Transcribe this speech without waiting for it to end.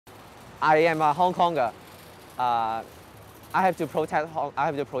I am a Hong Konger. I have to protect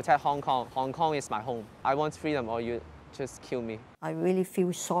Hong Kong. Hong Kong is my home. I want freedom, or you just kill me. I really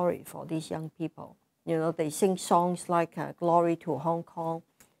feel sorry for these young people. You know, they sing songs like "Glory to Hong Kong."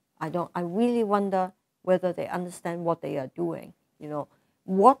 I really wonder whether they understand what they are doing. You know,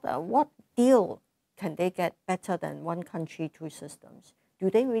 what deal can they get better than one country, two systems? Do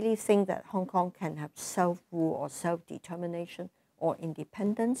they really think that Hong Kong can have self-rule or self-determination or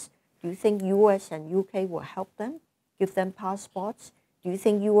independence? Do you think US and UK will help them, give them passports? Do you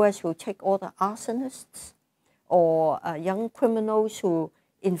think US will take all the arsonists or young criminals who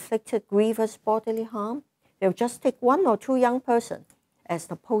inflicted grievous bodily harm? They'll just take one or two young persons as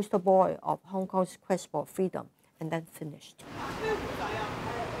the poster boy of Hong Kong's quest for freedom, and then finished.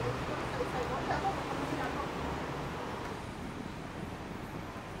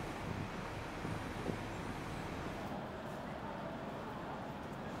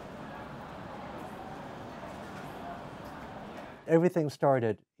 Everything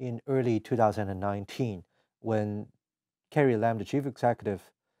started in early 2019 when Carrie Lam, the chief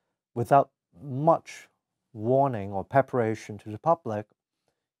executive, without much warning or preparation to the public,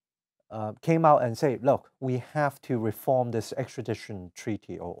 came out and said, look, we have to reform this extradition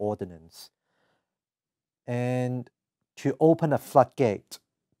treaty or ordinance and to open a floodgate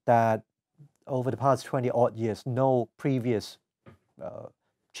that over the past 20-odd years, no previous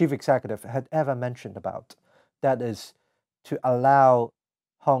chief executive had ever mentioned about. That is to allow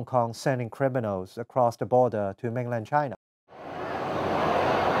Hong Kong sending criminals across the border to mainland China.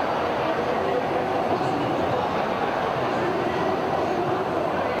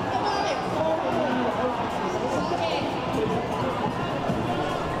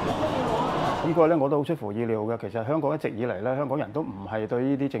呢個咧我都好出乎意料嘅。其實香港一直以嚟咧，香港人都唔係對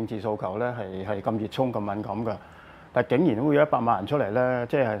呢啲政治訴求咧係咁熱衷、咁敏感嘅。但竟然會有100萬人出嚟咧，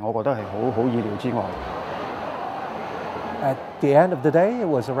即係我覺得係好意料之外。At the end of the day, it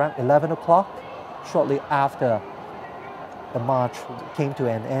was around 11 o'clock, shortly after the march came to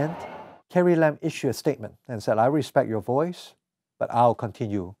an end. Carrie Lam issued a statement and said, I respect your voice, but I'll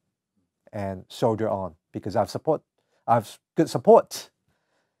continue and soldier on because I've good support.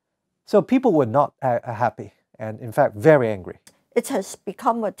 So people were not happy and, in fact, very angry. It has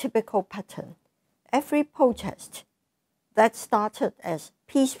become a typical pattern. Every protest that started as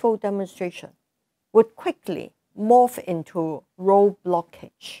peaceful demonstration would quickly morph into road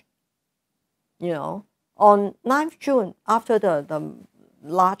blockage. You know, on 9th June, after the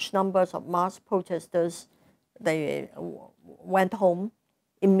large numbers of mass protesters, they went home,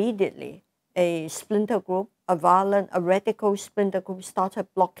 immediately a splinter group, a radical splinter group started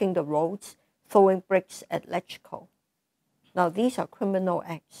blocking the roads, throwing bricks at LegCo. Now, these are criminal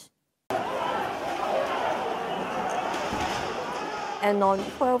acts. And on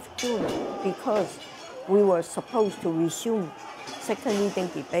 12th June, because we were supposed to resume second reading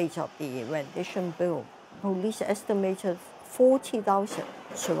debates of the rendition bill, police estimated 40,000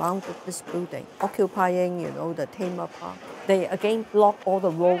 surrounded this building, occupying, you know, the Tamar Park. They again blocked all the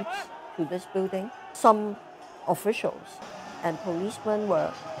roads to this building. Some officials and policemen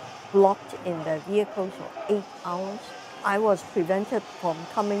were blocked in their vehicles for 8 hours. I was prevented from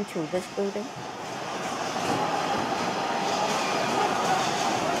coming to this building.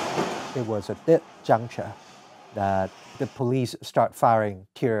 It was at that juncture that the police start firing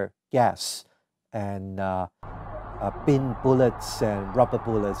tear gas and bin bullets and rubber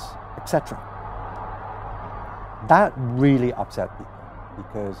bullets, etc. That really upset people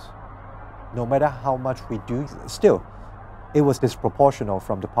because no matter how much we do, still, it was disproportional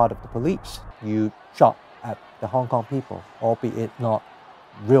from the part of the police. You shot at the Hong Kong people, albeit not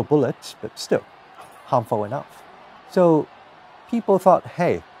real bullets, but still harmful enough. So people thought,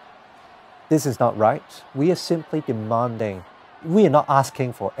 hey, this is not right. We are simply demanding, we are not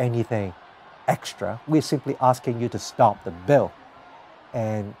asking for anything extra. We're simply asking you to stop the bill.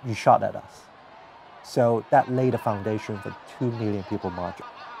 And you shot at us. So that laid the foundation for 2 million people marching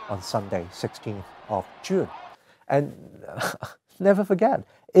on Sunday, 16th of June. And never forget,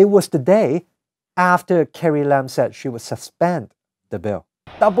 it was the day after Carrie Lam said she would suspend the bill.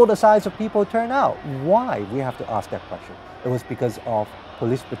 Double the size of people turned out. Why? We have to ask that question. It was because of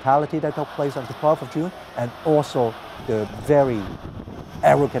police brutality that took place on the 12th of June and also the very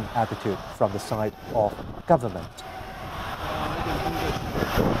arrogant attitude from the side of government.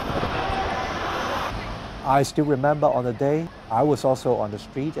 I still remember on the day, I was also on the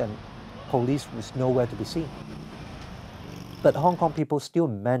street and police was nowhere to be seen. But Hong Kong people still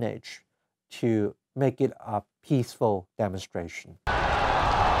managed to make it a peaceful demonstration.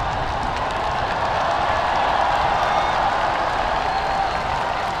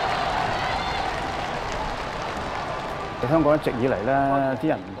 香港一直以嚟咧，啲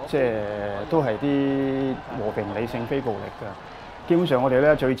人即係都係啲和平理性非暴力嘅。基本上我哋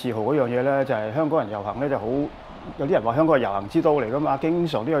咧最自豪嗰樣嘢咧，就係香港人遊行咧就好，有啲人話香港係遊行之都嚟㗎嘛，經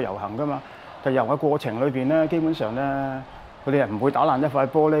常都有遊行㗎嘛。但遊行嘅過程裏邊咧，基本上咧佢哋係唔會打爛一塊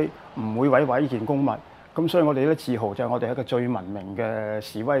玻璃，唔會毀壞呢件公物。咁所以我哋咧自豪就係我哋係一個最文明嘅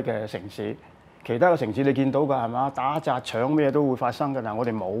示威嘅城市。其他嘅城市你見到㗎係嘛？打砸搶咩都會發生㗎，但係我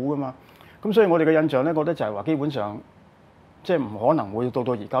哋冇㗎嘛。咁所以我哋嘅印象咧，覺得就係話基本上即係唔可能會到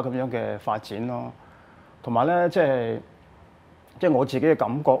而家咁樣嘅發展咯。同埋咧，即係我自己嘅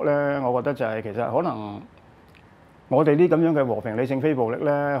感覺咧，我覺得就係其實可能我哋呢咁樣嘅和平理性非暴力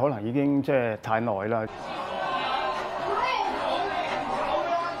咧，可能已經即係太耐啦。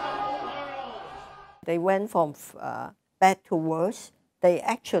They went from bad to worse. They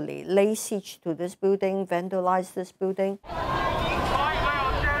actually lay siege to this building, vandalized this building.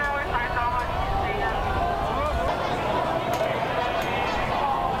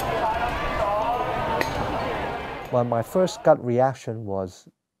 Well, my first gut reaction was,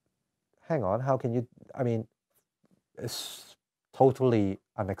 hang on, how can you, I mean, it's totally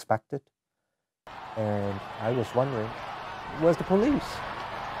unexpected. And I was wondering, where's the police?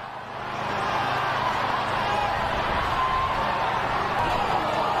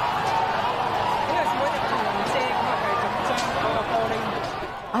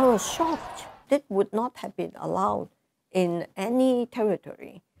 I was shocked. It would not have been allowed in any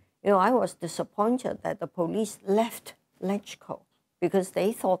territory. You know, I was disappointed that the police left Lechco because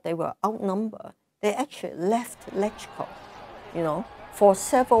they thought they were outnumbered. They actually left Lechco. You know, for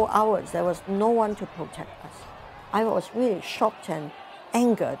several hours there was no one to protect us. I was really shocked and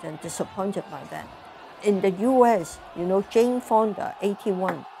angered and disappointed by that. In the US, you know, Jane Fonda,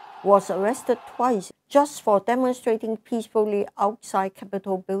 81, was arrested twice just for demonstrating peacefully outside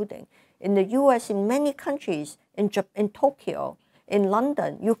Capitol building. In the US, in many countries, in Tokyo, in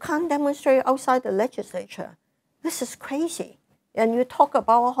London, you can't demonstrate outside the legislature. This is crazy. And you talk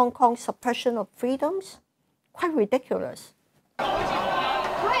about Hong Kong's suppression of freedoms? Quite ridiculous.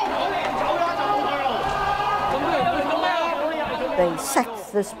 They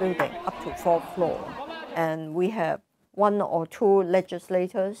sacked this building up to 4th floor. And we have 1 or 2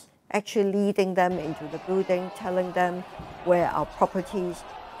 legislators actually leading them into the building, telling them where our properties,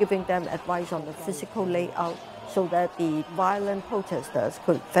 giving them advice on the physical layout so that the violent protesters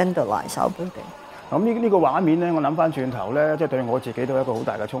could vandalize our building. 咁呢個畫面咧，我諗翻轉頭咧，即係對我自己都係一個好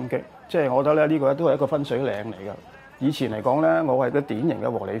大嘅衝擊。即係我覺得咧，呢個都係一個分水嶺嚟㗎。以前嚟講咧，我係個典型嘅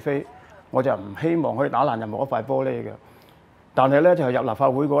和理非，我就唔希望可以打爛任何一塊玻璃嘅。但係咧，就係入立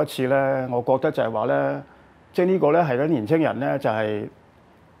法會嗰一次咧，我覺得就係話咧，即係呢個咧係啲年青人咧就係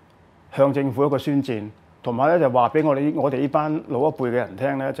向政府一個宣戰，同埋咧就話俾我哋呢班老一輩嘅人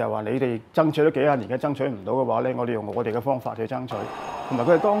聽咧，就係話你哋爭取咗幾廿年嘅爭取唔到嘅話咧，我哋用我哋嘅方法去爭取。同埋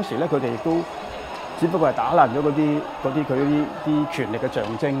佢哋當時咧，佢哋亦都只不過係打爛咗嗰啲佢啲權力嘅象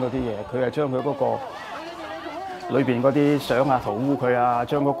徵嗰啲嘢，佢係將佢嗰個裏邊嗰啲相啊塗污佢啊，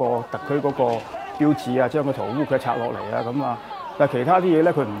將嗰個特區嗰個標誌啊，將佢塗污佢拆落嚟啊咁啊。但係其他啲嘢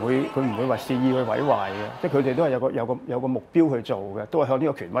咧，佢唔會話肆意去毀壞嘅，即係佢哋都係有個目標去做嘅，都係向呢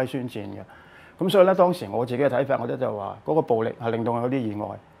個權威宣戰嘅。咁所以咧，當時我自己嘅睇法，我覺得就話嗰個暴力係令到我有啲意外，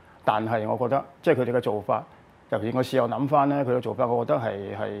但係我覺得即係佢哋嘅做法，尤其我事後諗翻咧，佢嘅做法，我覺得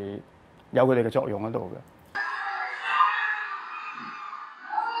係有佢哋嘅作用喺度嘅。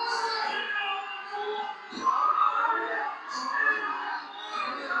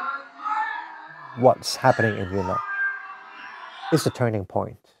What's happening in Yunnan is the turning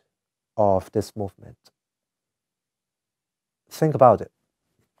point of this movement. Think about it.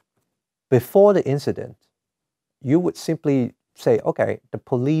 Before the incident, you would simply say, okay, the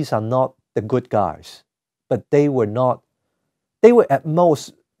police are not the good guys, but they were at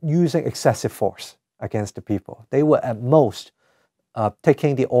most using excessive force against the people. They were at most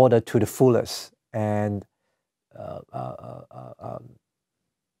taking the order to the fullest, and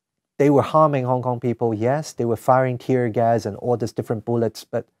they were harming Hong Kong people. Yes, they were firing tear gas and all these different bullets,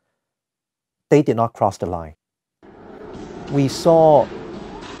 but they did not cross the line. We saw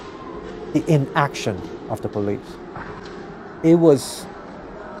the inaction of the police. It was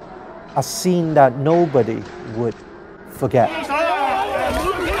a scene that nobody would forget.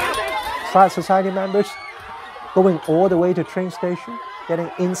 Triad Society members going all the way to the train station,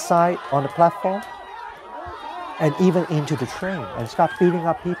 getting inside on the platform, and even into the train and start beating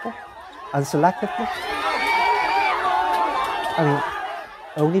up people unselectively. I mean,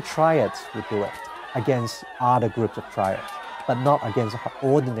 only triads would do it against other groups of triads, but not against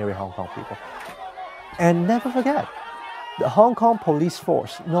ordinary Hong Kong people. And never forget, the Hong Kong police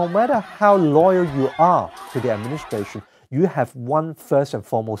force, no matter how loyal you are to the administration, you have one first and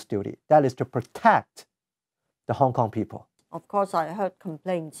foremost duty. That is to protect the Hong Kong people. Of course, I heard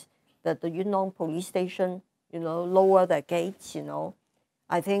complaints that the Yuen Long police station, lower their gates,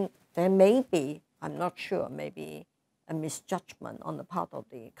 I think there may be, I'm not sure, maybe a misjudgment on the part of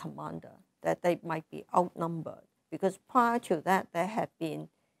the commander that they might be outnumbered. Because prior to that, there have been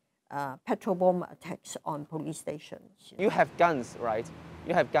petrol bomb attacks on police stations. You have guns, right?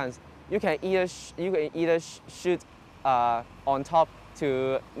 You have guns. You can either shoot on top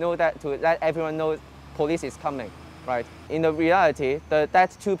to let everyone know police is coming, right? In the reality,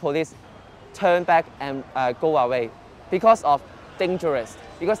 that two police turn back and go away because of dangerous.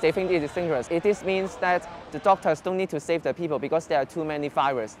 Because they think it is dangerous. It means that the doctors don't need to save the people because there are too many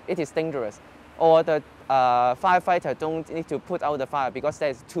fires. It is dangerous. Or the firefighter don't need to put out the fire because there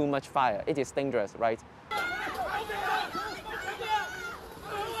is too much fire. It is dangerous, right?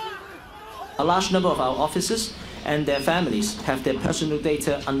 A large number of our officers and their families have their personal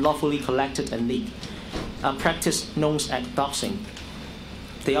data unlawfully collected and leaked, a practice known as doxing.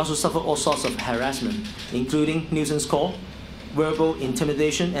 They also suffer all sorts of harassment, including nuisance call, verbal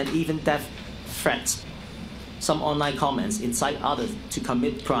intimidation, and even death threats. Some online comments incite others to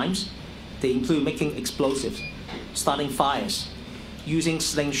commit crimes. They include making explosives, starting fires, using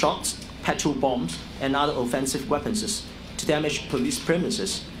slingshots, petrol bombs, and other offensive weapons to damage police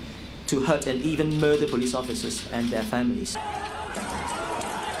premises, to hurt and even murder police officers and their families.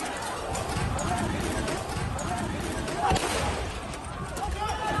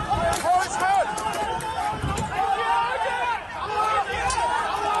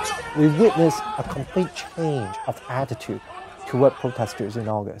 We witnessed a complete change of attitude toward protesters in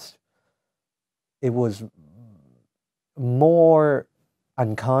August. It was more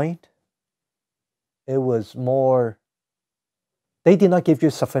unkind. It was more, they did not give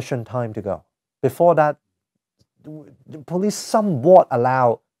you sufficient time to go. Before that, the police somewhat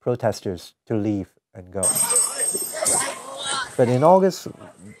allowed protesters to leave and go. But in August,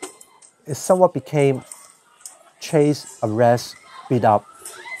 it somewhat became chase, arrest, beat up.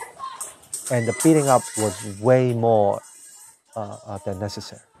 And the beating up was way more than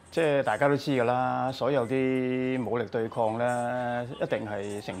necessary. 即係大家都知㗎啦，所有啲武力對抗咧，一定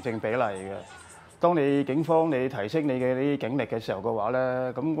係成正比例嘅。當你警方你提升你嘅啲警力嘅時候嘅話咧，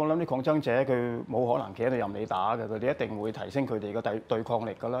咁我諗啲抗爭者佢冇可能企喺度任你打嘅，佢哋一定會提升佢哋嘅對抗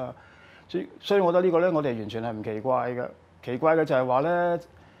力㗎啦。所以我覺得呢個咧，我哋完全係唔奇怪嘅。奇怪嘅就係話咧，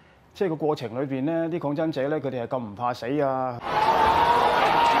即係個過程裏邊咧，啲抗爭者咧，佢哋係咁唔怕死啊！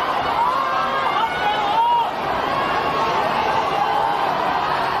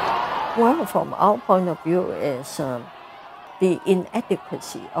 Well, from our point of view, is the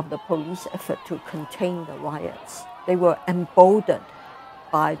inadequacy of the police effort to contain the riots. They were emboldened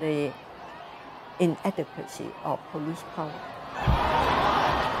by the inadequacy of police power.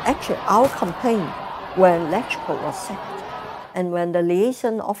 Actually, our complaint when Lecco was sacked and when the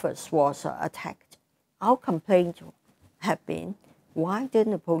liaison office was attacked, our complaint had been, why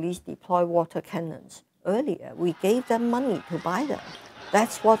didn't the police deploy water cannons earlier? We gave them money to buy them.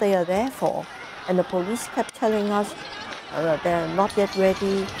 That's what they are there for. And the police kept telling us they're not yet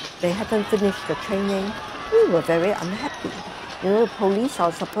ready, they haven't finished the training. We were very unhappy. The police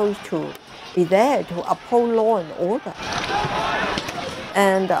are supposed to be there to uphold law and order.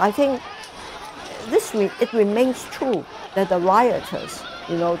 And I think it remains true that the rioters,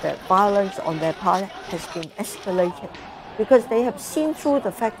 that violence on their part has been escalated because they have seen through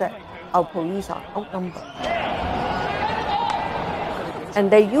the fact that our police are outnumbered. And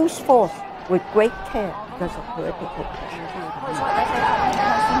they use force with great care because of political pressure.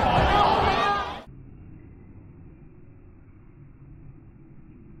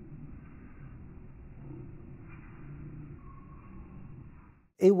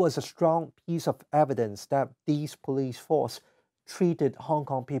 It was a strong piece of evidence that these police force treated Hong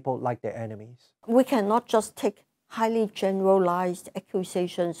Kong people like their enemies. We cannot just take highly generalized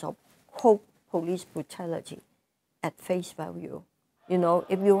accusations of, quote, police brutality at face value.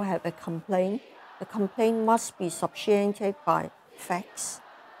 If you have a complaint, the complaint must be substantiated by facts.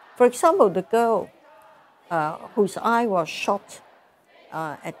 For example, the girl whose eye was shot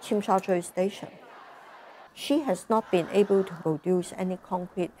at Tsim Sha Tsui station, she has not been able to produce any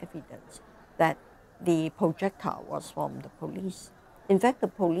concrete evidence that the projectile was from the police. In fact, the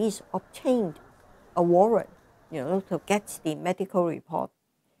police obtained a warrant, to get the medical report.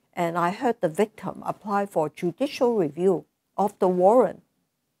 And I heard the victim apply for judicial review of the warrant.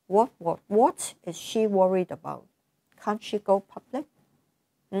 What is she worried about? Can't she go public?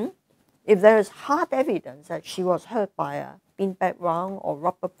 If there is hard evidence that she was hurt by a beanbag round or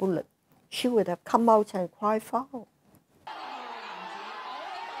rubber bullet, she would have come out and cry foul.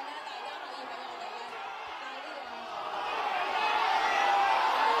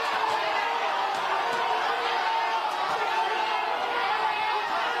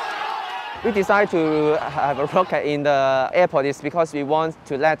 We decided to have a rocket in the airport is because we want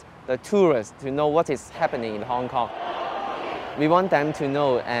to let the tourists to know what is happening in Hong Kong. We want them to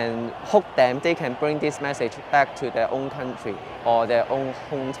know and hope them they can bring this message back to their own country or their own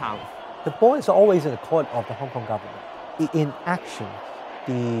hometown. The ball is always in the court of the Hong Kong government. In action,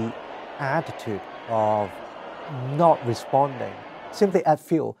 the attitude of not responding simply add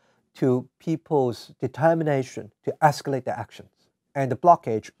fuel to people's determination to escalate their actions. And the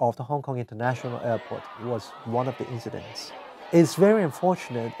blockage of the Hong Kong International Airport was one of the incidents. It's very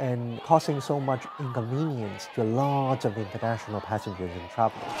unfortunate and causing so much inconvenience to lots of international passengers and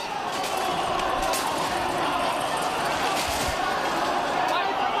travelers.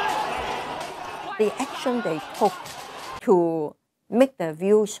 The action they took to make their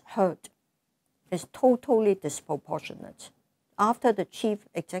views heard is totally disproportionate. After the chief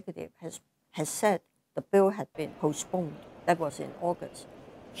executive has said the bill had been postponed, that was in August.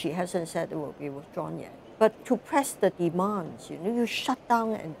 She hasn't said it will be withdrawn yet. But to press the demands, you shut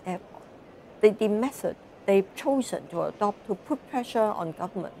down an airport. The method they've chosen to adopt to put pressure on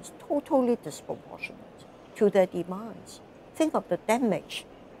government is totally disproportionate to their demands. Think of the damage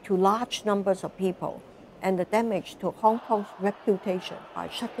to large numbers of people and the damage to Hong Kong's reputation by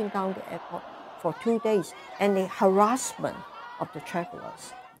shutting down the airport for 2 days, and the harassment of the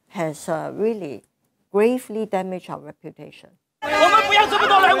travelers has really gravely damaged our reputation.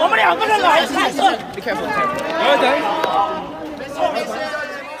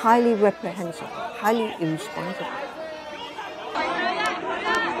 Highly reprehensible, highly irresponsible.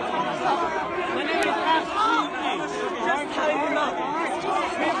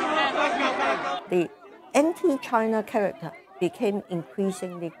 The anti-China character became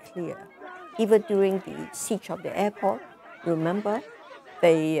increasingly clear. Even during the siege of the airport, remember,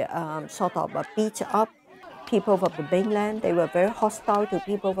 they sort of beat up people from the mainland. They were very hostile to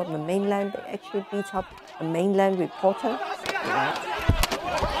people from the mainland. They actually beat up a mainland reporter.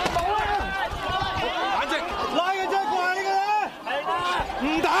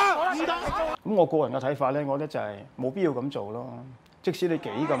咁我個人嘅睇法咧，我覺得就係冇必要咁做咯。即使你幾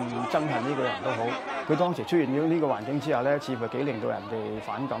咁憎恨呢個人都好，佢當時出現咗呢個環境之下咧，似乎幾令到人哋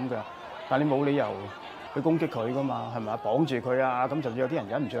反感嘅。但你冇理由去攻擊佢噶嘛，係咪啊？綁住佢啊，咁甚至有啲人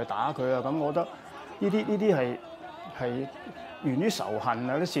忍唔住去打佢啊，咁我覺得呢啲係源於仇恨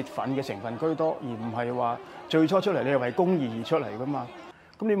啊、啲泄憤嘅成分居多，而唔係話最初出嚟你係為公義而出嚟噶嘛。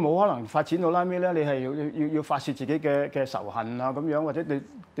咁你冇可能發展到拉尾咧，你係要發泄自己嘅仇恨啊咁樣，或者你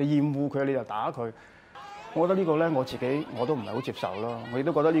厭惡佢你就打佢。我覺得呢個咧我都唔係好接受咯，我亦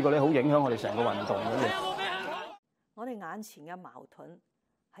都覺得呢個咧好影響我哋成個運動嘅。我哋眼前嘅矛盾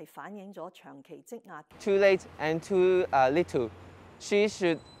係反映咗長期積壓。Too late and too little. She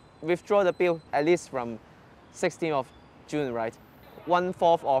should withdraw the bill at least from 16th of June, right?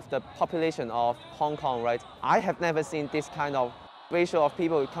 1/4 of the population of Hong Kong, right? I have never seen this kind of ratio of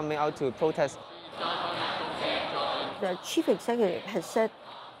people coming out to protest. The chief executive has said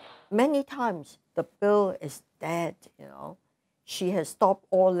many times the bill is dead, She has stopped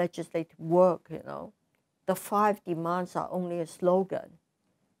all legislative work, The 5 demands are only a slogan.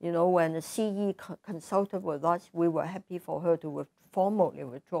 When the CE consulted with us, we were happy for her to formally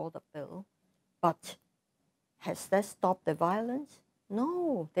withdraw the bill. But has that stopped the violence?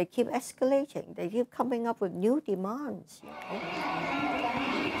 No, they keep escalating. They keep coming up with new demands.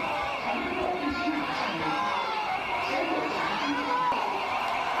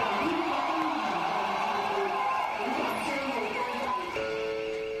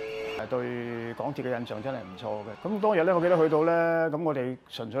 對港鐵嘅印象真係唔錯嘅。咁當日咧，我記得去到咧，咁我哋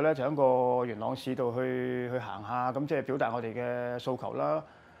純粹咧就喺個元朗市度去行下，咁即係表達我哋嘅訴求啦。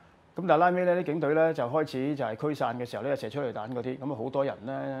咁但係拉尾咧，啲警隊咧就開始就係驅散嘅時候咧，射催淚彈嗰啲，咁啊好多人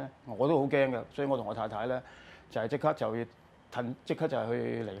咧，我都好驚嘅，所以我同我太太咧就係即刻就係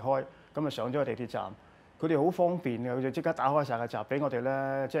去離開，咁啊上咗去地鐵站，佢哋好方便嘅，佢就即刻打開晒個閘俾我哋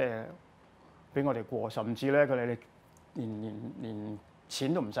咧，即係俾我哋過，甚至咧佢哋連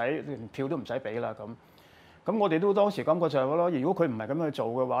錢都唔使，連票都唔使俾啦咁。咁我哋都當時感覺就係咯，如果佢唔係咁樣去做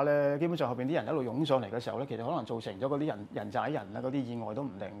嘅話咧，基本上後邊啲人一路湧上嚟嘅時候咧，其實可能造成咗嗰啲人踩人啊，嗰啲意外都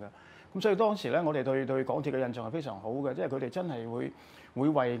唔定嘅。咁所以當時咧，我哋對港鐵嘅印象係非常好嘅，即係佢哋真係會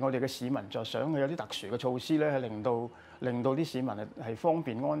為我哋嘅市民着想，佢有啲特殊嘅措施咧，係令到啲市民係方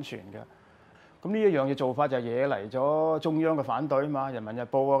便安全嘅。咁呢一樣嘅做法就惹嚟咗中央嘅反對啊嘛，《人民日報》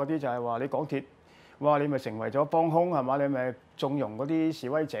啊嗰啲就係話你港鐵。哇！你咪成為咗幫兇係嘛？你咪縱容嗰啲示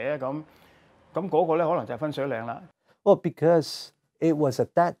威者咁嗰個咧可能就係分水嶺啦。Well, because it was at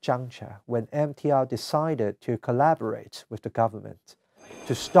that juncture when MTR decided to collaborate with the government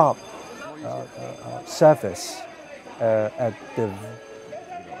to stop service at the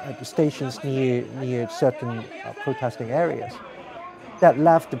at the stations near certain protesting areas, that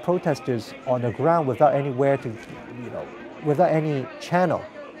left the protesters on the ground without anywhere to, without any channel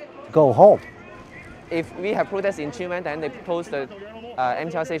to go home. If we have protests in Chiman, then they close the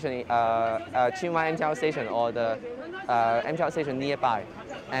MTR station, Chiman MTR station or the MTR station nearby,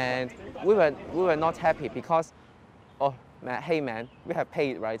 and we were not happy because, oh man, hey man, we have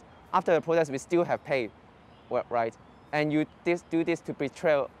paid, right? After the protest, we still have paid, right? And you do this to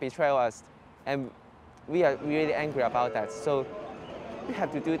betray us, and we are really angry about that. So we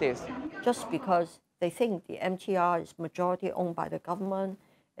have to do this. Just because they think the MTR is majority owned by the government,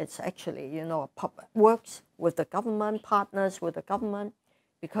 it's actually, works with the government, partners with the government,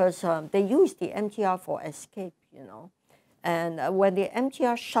 because they use the MTR for escape, And when the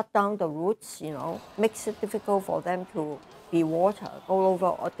MTR shut down the routes, makes it difficult for them to be water all over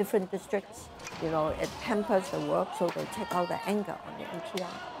all different districts. It hampers the work, so they take out the anger on the MTR.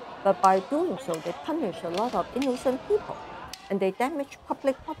 But by doing so, they punish a lot of innocent people, and they damage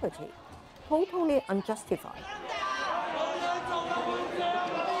public property, totally unjustified.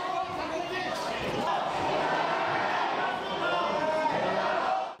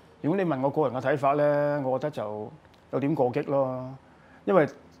 如果你問我個人嘅睇法咧，我覺得就有點過激咯。因為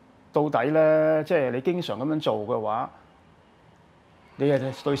到底咧，即係你經常咁樣做嘅話，你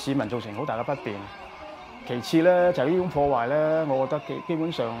係對市民造成好大嘅不便。其次咧，就係呢種破壞咧，我覺得基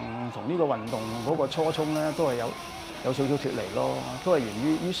本上同呢個運動嗰個初衷咧，都係有少少脱離咯，都係源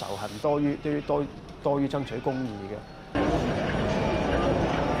於仇恨多於爭取公義嘅。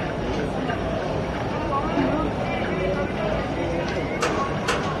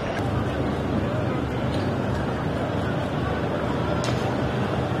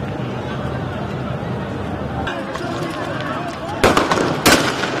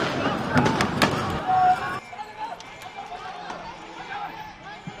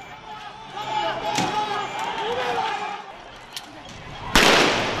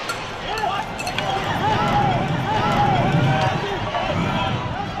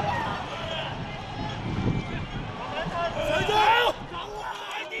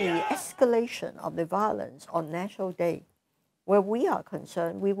Escalation of the violence on National Day, where we are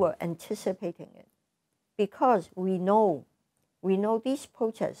concerned, we were anticipating it because we know these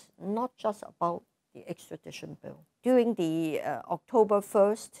protests not just about the extradition bill. During the October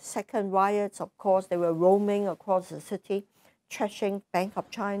 1st, 2nd riots, of course, they were roaming across the city, trashing Bank of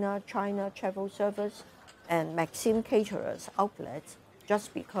China, China Travel Service, and Maxim Caterers outlets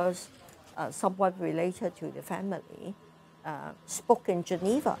just because someone related to the family spoke in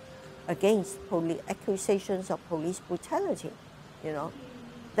Geneva against accusations of police brutality.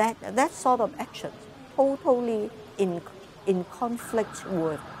 That sort of action totally in conflict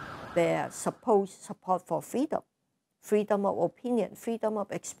with their supposed support for freedom of opinion, freedom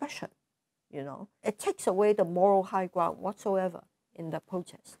of expression. It takes away the moral high ground whatsoever in the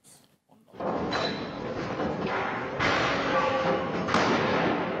protests.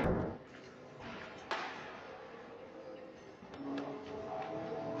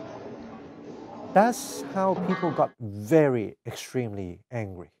 That's how people got very extremely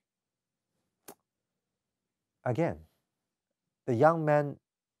angry. Again, the young man,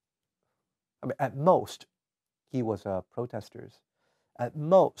 at most, he was a protester. At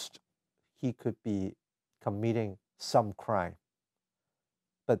most, he could be committing some crime.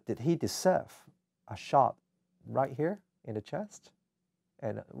 But did he deserve a shot right here in the chest,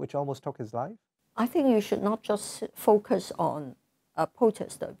 and which almost took his life? I think you should not just focus on a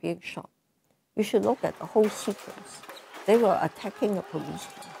protester being shot. You should look at the whole sequence. They were attacking a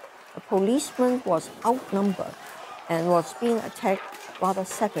policeman. The policeman was outnumbered and was being attacked rather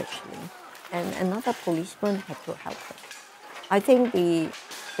savagely, and another policeman had to help them. I think the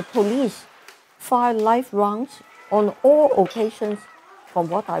police fired live rounds on all occasions, from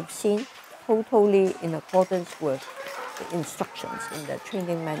what I've seen, totally in accordance with the instructions in the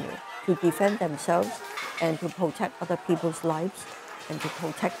training manual to defend themselves and to protect other people's lives and to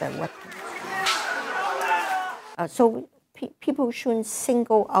protect their weapons. So people shouldn't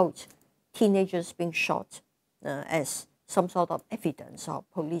single out teenagers being shot as some sort of evidence of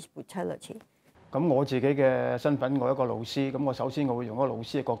police brutality. 咁我自己嘅身份，我一個老師，咁我首先我會用一個老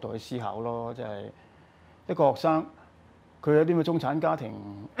師嘅角度去思考咯，即係一個學生，佢有啲咁嘅中產家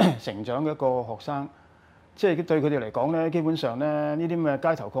庭成長嘅一個學生，即係對佢哋嚟講咧，基本上咧呢啲咁嘅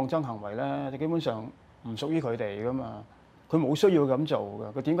街頭抗爭行為咧，就基本上唔屬於佢哋噶嘛，佢冇需要咁做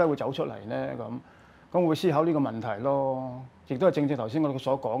嘅，佢點解會走出嚟咧咁？咁我會思考呢個問題咯，亦都係正頭先我哋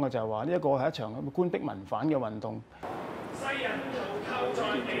所講嘅，就係話呢一個係一場官逼民反嘅運動。世人無扣在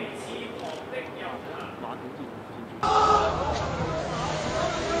彼此旁的遊行。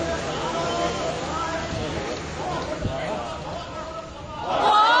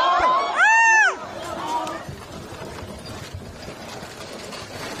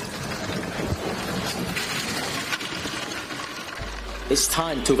It's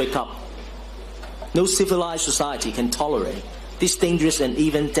time to wake up. No civilized society can tolerate this dangerous and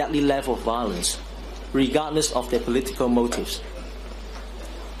even deadly level of violence, regardless of their political motives.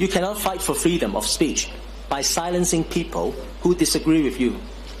 You cannot fight for freedom of speech by silencing people who disagree with you.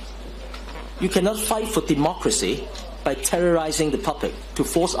 You cannot fight for democracy by terrorizing the public to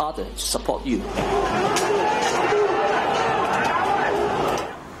force others to support you.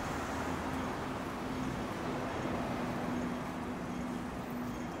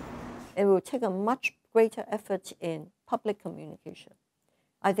 It will take a much greater effort in public communication.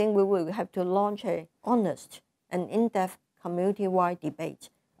 I think we will have to launch an honest and in-depth community-wide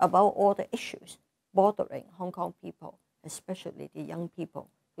debate about all the issues bothering Hong Kong people, especially the young people,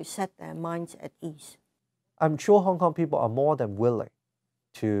 to set their minds at ease. I'm sure Hong Kong people are more than willing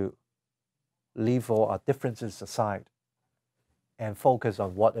to leave all our differences aside and focus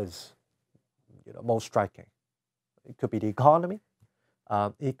on what is most striking. It could be the economy,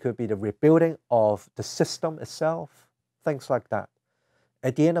 it could be the rebuilding of the system itself, things like that.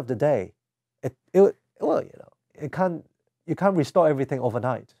 At the end of the day, you can't restore everything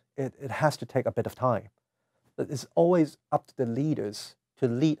overnight. It has to take a bit of time. But it's always up to the leaders to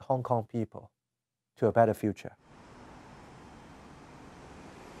lead Hong Kong people to a better future.